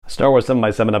Star Wars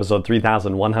 7x7 episode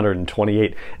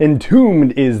 3128.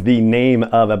 Entombed is the name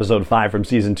of episode 5 from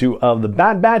season 2 of The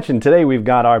Bad Batch, and today we've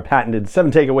got our patented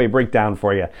 7 takeaway breakdown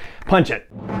for you. Punch it!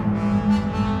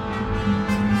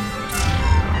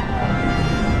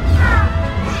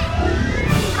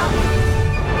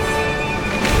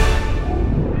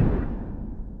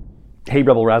 Hey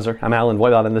Rebel Rouser, I'm Alan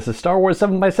Voivod, and this is Star Wars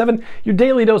 7x7, your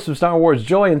daily dose of Star Wars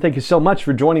joy, and thank you so much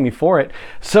for joining me for it.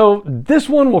 So this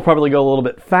one will probably go a little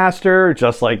bit faster,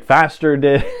 just like Faster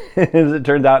did, as it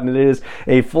turns out, and it is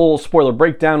a full spoiler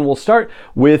breakdown. We'll start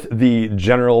with the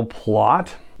general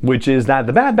plot, which is that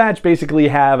the Bad Batch basically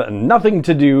have nothing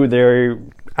to do. They're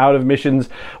out of missions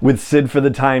with Cid for the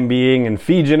time being, and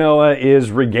Phee Genoa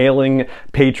is regaling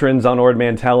patrons on Ord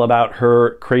Mantell about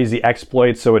her crazy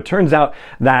exploits. So it turns out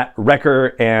that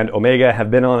Wrecker and Omega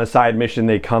have been on a side mission.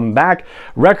 They come back,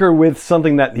 Wrecker with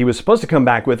something that he was supposed to come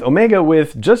back with, Omega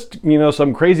with just,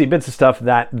 some crazy bits of stuff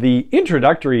that the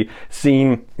introductory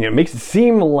scene, makes it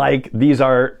seem like these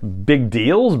are big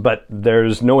deals, but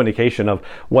there's no indication of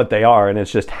what they are, and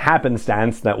it's just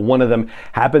happenstance that one of them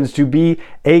happens to be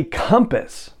a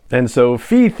compass. And so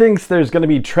Phee thinks there's going to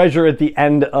be treasure at the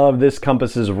end of this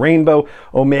compass's rainbow.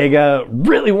 Omega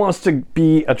really wants to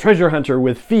be a treasure hunter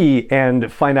with Phee and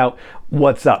find out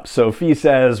what's up. So Phee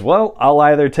says, well, I'll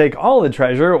either take all the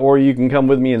treasure or you can come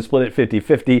with me and split it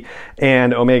 50-50.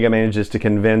 And Omega manages to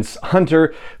convince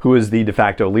Hunter, who is the de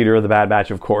facto leader of the Bad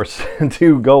Batch, of course,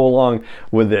 to go along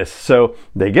with this. So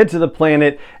they get to the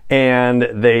planet and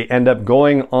they end up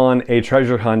going on a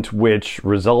treasure hunt, which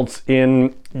results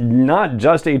in not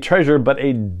just a treasure, but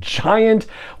a giant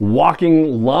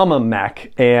walking llama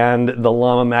mech. And the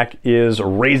llama mech is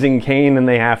raising Cain and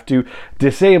they have to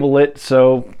disable it.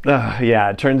 So,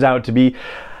 it turns out to be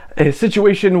a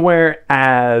situation where,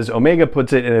 as Omega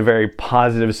puts it in a very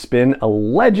positive spin, a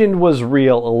legend was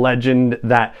real, a legend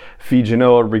that Phee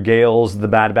Genoa regales the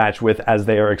Bad Batch with as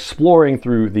they are exploring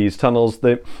through these tunnels.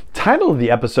 The title of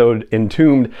the episode,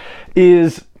 Entombed,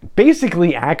 is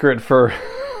basically accurate for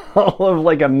all of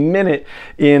like a minute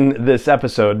in this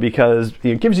episode, because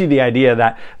it gives you the idea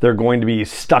that they're going to be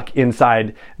stuck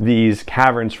inside these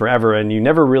caverns forever, and you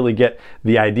never really get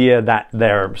the idea that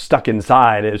they're stuck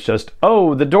inside. It's just,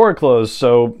 oh, the door closed,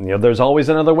 so there's always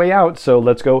another way out, so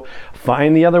let's go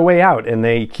find the other way out. And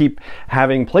they keep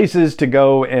having places to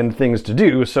go and things to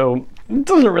do, so it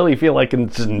doesn't really feel like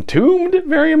it's entombed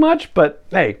very much, but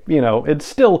hey, it's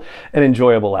still an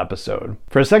enjoyable episode.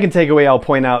 For a second takeaway, I'll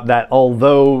point out that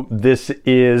although this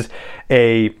is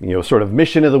a sort of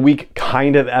mission of the week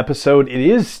kind of episode, it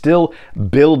is still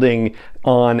building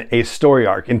on a story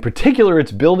arc. In particular,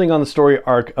 it's building on the story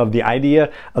arc of the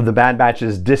idea of the Bad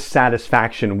Batch's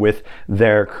dissatisfaction with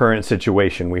their current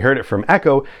situation. We heard it from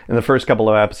Echo in the first couple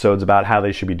of episodes about how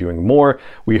they should be doing more.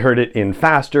 We heard it in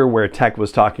Faster, where Tech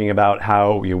was talking about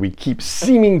how we keep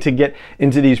seeming to get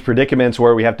into these predicaments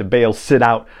where we have to bail Cid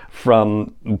out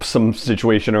from some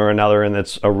situation or another, and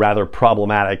that's a rather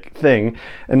problematic thing.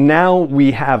 And now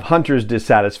we have Hunter's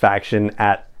dissatisfaction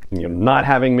at not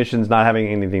having missions, not having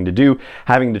anything to do,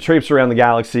 having to traipse around the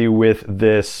galaxy with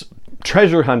this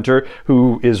treasure hunter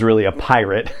who is really a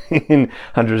pirate in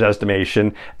Hunter's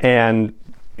estimation, and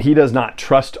he does not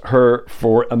trust her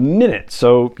for a minute.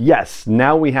 So yes,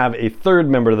 now we have a third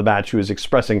member of the Batch who is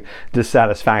expressing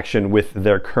dissatisfaction with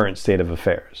their current state of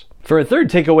affairs. For a third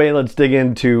takeaway, let's dig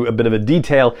into a bit of a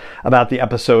detail about the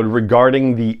episode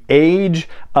regarding the age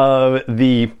of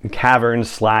the cavern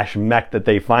 / mech that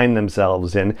they find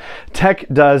themselves in. Tech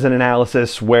does an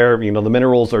analysis where, the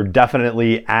minerals are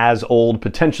definitely as old,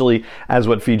 potentially, as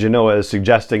what Phee Genoa is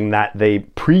suggesting, that they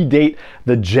predate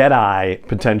the Jedi,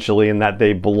 potentially, and that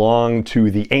they belong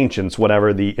to the ancients,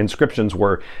 whatever the inscriptions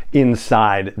were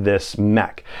inside this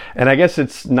mech. And I guess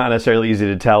it's not necessarily easy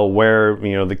to tell where,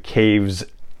 the caves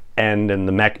end and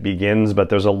the mech begins, but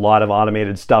there's a lot of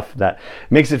automated stuff that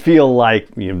makes it feel like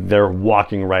they're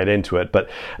walking right into it. But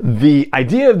the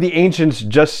idea of the ancients,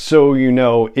 just so you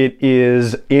know, it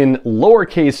is in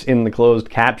lowercase in the closed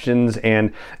captions,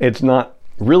 and it's not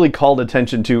really called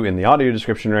attention to in the audio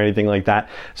description or anything like that.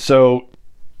 So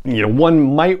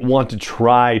one might want to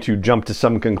try to jump to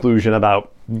some conclusion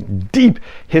about deep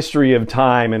history of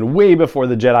time and way before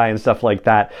the Jedi and stuff like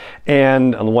that.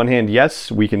 And on the one hand, yes,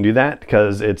 we can do that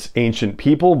because it's ancient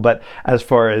people, but as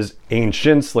far as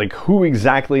ancients, like who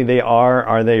exactly they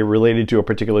are they related to a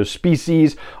particular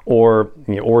species or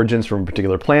origins from a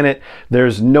particular planet?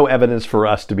 There's no evidence for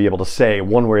us to be able to say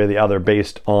one way or the other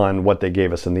based on what they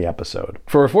gave us in the episode.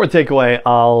 For a fourth takeaway,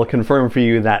 I'll confirm for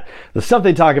you that the stuff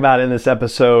they talk about in this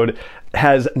episode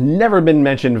has never been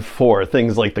mentioned before.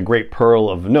 Things like the Great Pearl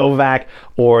of Novak,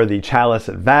 or the Chalice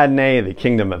at Vadnais, the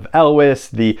Kingdom of Elwys,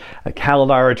 the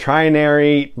Kaldar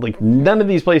Trinary. Like, none of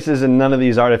these places and none of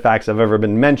these artifacts have ever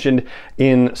been mentioned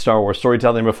in Star Wars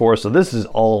storytelling before, so this is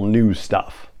all new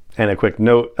stuff. And a quick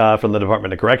note from the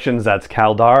Department of Corrections, that's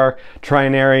Kaldar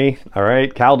Trinary. All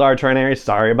right, Kaldar Trinary,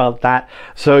 sorry about that.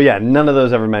 So yeah, none of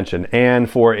those ever mentioned. And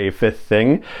for a fifth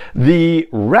thing, the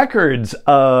records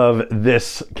of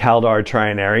this Kaldar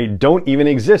Trinary don't even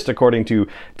exist according to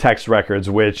text records,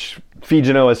 which Phee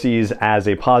Genoa sees as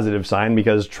a positive sign,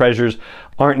 because treasures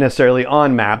aren't necessarily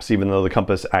on maps, even though the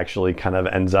compass actually kind of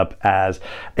ends up as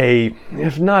a,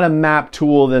 if not a map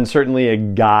tool, then certainly a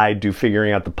guide to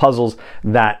figuring out the puzzles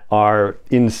that are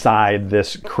inside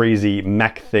this crazy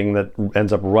mech thing that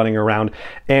ends up running around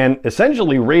and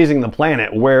essentially raising the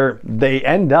planet. Where they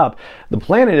end up, the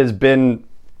planet has been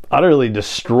utterly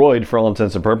destroyed for all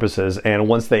intents and purposes, and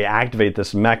once they activate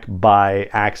this mech by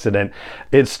accident,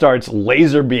 it starts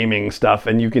laser beaming stuff,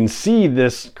 and you can see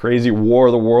this crazy War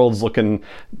of the Worlds looking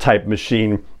type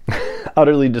machine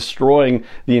utterly destroying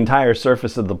the entire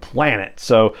surface of the planet.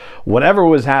 So whatever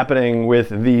was happening with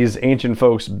these ancient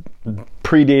folks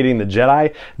predating the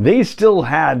Jedi, they still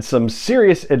had some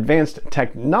serious advanced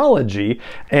technology,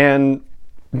 and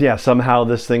yeah, somehow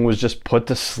this thing was just put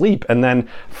to sleep and then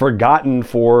forgotten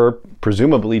for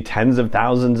presumably tens of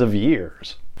thousands of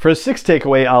years. For a sixth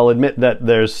takeaway, I'll admit that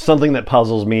there's something that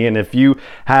puzzles me, and if you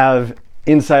have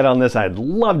insight on this, I'd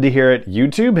love to hear it.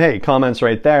 YouTube, hey, comments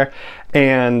right there.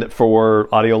 And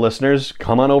for audio listeners,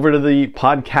 come on over to the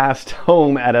podcast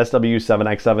home at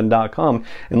sw7x7.com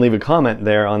and leave a comment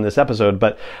there on this episode.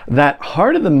 But that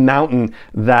heart of the mountain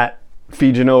that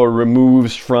Phee Genoa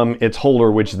removes from its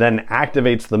holder, which then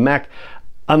activates the mech,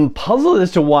 I'm puzzled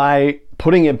as to why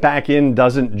putting it back in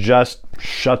doesn't just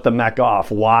shut the mech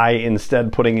off. Why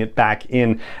instead putting it back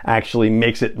in actually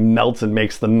makes it melt and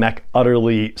makes the mech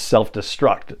utterly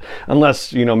self-destruct.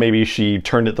 Unless, you know, maybe she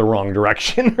turned it the wrong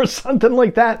direction or something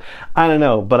like that. I don't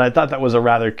know, but I thought that was a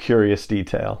rather curious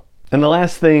detail. And the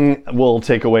last thing we'll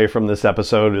take away from this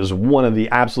episode is one of the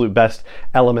absolute best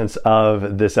elements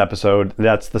of this episode.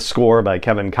 That's the score by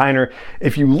Kevin Kiner.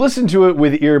 If you listen to it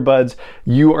with earbuds,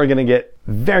 you are going to get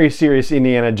very serious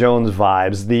Indiana Jones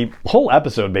vibes. The whole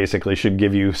episode basically should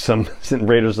give you some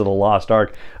Raiders of the Lost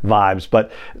Ark vibes,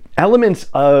 but elements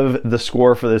of the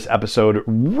score for this episode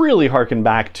really harken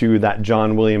back to that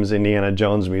John Williams Indiana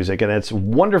Jones music, and it's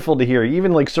wonderful to hear.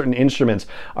 Even like certain instruments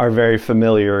are very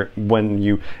familiar when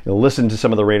you listen to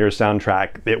some of the Raiders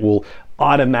soundtrack. It will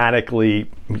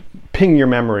automatically ping your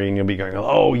memory and you'll be going,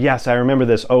 oh yes, I remember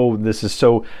this. Oh, this is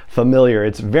so familiar.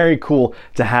 It's very cool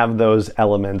to have those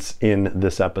elements in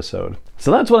this episode. So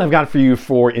that's what I've got for you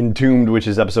for Entombed, which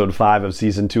is episode 5 of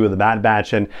season 2 of The Bad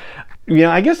Batch. And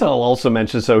I guess I'll also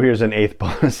mention, so here's an 8th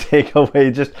bonus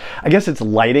takeaway. Just, I guess it's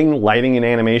lighting. Lighting in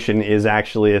animation is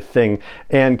actually a thing.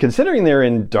 And considering they're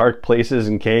in dark places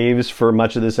and caves for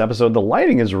much of this episode, the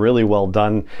lighting is really well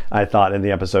done, I thought, in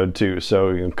the episode too.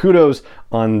 So kudos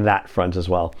on that front as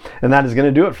well. And that is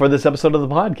going to do it for this episode of the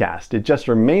podcast. It just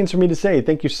remains for me to say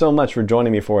thank you so much for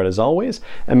joining me for it as always,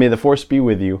 and may the Force be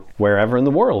with you wherever in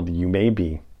the world you may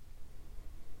be.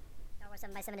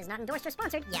 7x7 is not endorsed or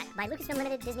sponsored yet by Lucasfilm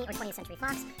Limited, Disney, or 20th Century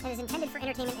Fox, and is intended for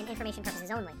entertainment and information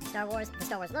purposes only. Star Wars, the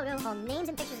Star Wars logo, all names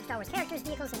and pictures of Star Wars characters,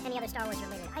 vehicles, and any other Star Wars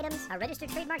related items are registered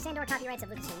trademarks and/or copyrights of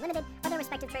Lucasfilm Limited, or their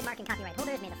respective trademark and copyright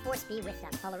holders. May the Force be with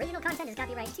them. All original content is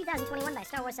copyright 2021 by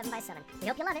Star Wars 7x7. We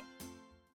hope you love it.